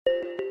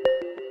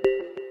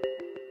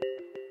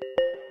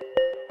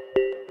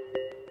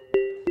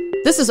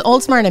This is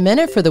Oldsmar in a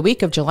Minute for the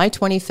week of July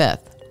 25th.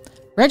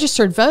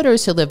 Registered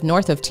voters who live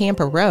north of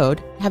Tampa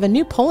Road have a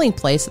new polling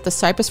place at the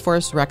Cypress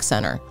Forest Rec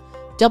Center.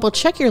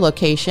 Double-check your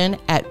location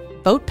at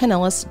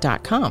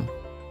votepinellas.com.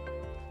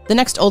 The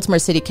next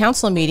Oldsmar City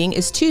Council meeting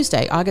is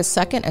Tuesday, August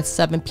 2nd at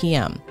 7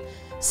 p.m.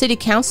 City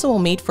Council will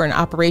meet for an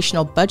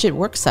operational budget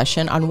work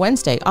session on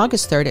Wednesday,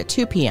 August 3rd at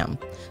 2 p.m.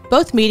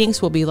 Both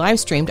meetings will be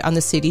live-streamed on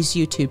the city's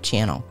YouTube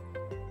channel.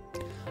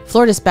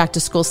 Florida's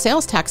back-to-school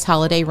sales tax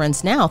holiday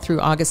runs now through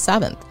August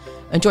 7th.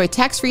 Enjoy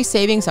tax-free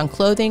savings on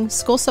clothing,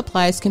 school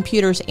supplies,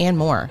 computers, and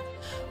more.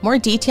 More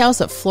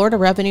details at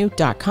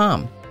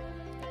floridarevenue.com.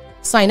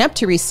 Sign up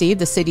to receive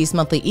the city's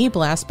monthly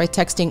e-blast by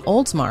texting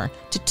Oldsmar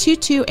to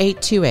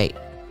 22828.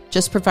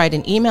 Just provide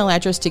an email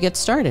address to get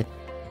started.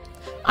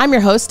 I'm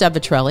your host, Deb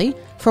Vitrelli.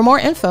 For more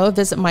info,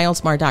 visit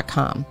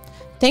myoldsmar.com.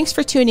 Thanks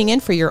for tuning in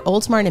for your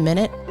Oldsmar in a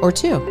Minute or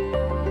two.